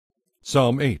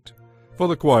Psalm 8. For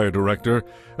the choir director,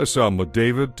 a psalm of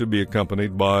David to be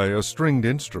accompanied by a stringed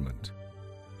instrument.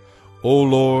 O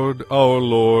Lord, our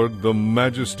Lord, the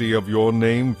majesty of your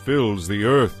name fills the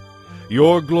earth.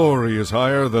 Your glory is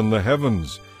higher than the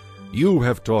heavens. You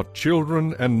have taught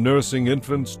children and nursing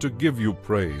infants to give you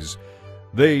praise.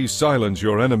 They silence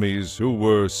your enemies who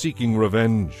were seeking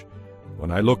revenge.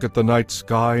 When I look at the night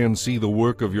sky and see the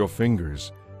work of your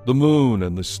fingers, the moon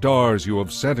and the stars you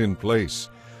have set in place,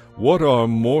 what are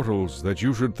mortals that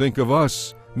you should think of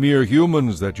us, mere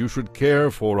humans that you should care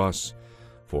for us?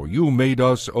 For you made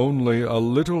us only a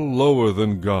little lower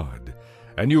than God,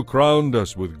 and you crowned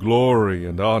us with glory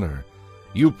and honor.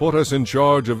 You put us in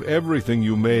charge of everything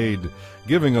you made,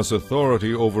 giving us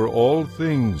authority over all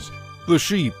things, the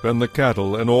sheep and the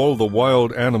cattle and all the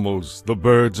wild animals, the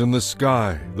birds in the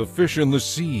sky, the fish in the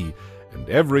sea, and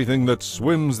everything that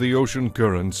swims the ocean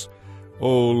currents.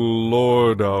 O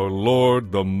Lord, our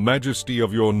Lord, the majesty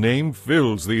of your name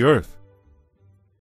fills the earth.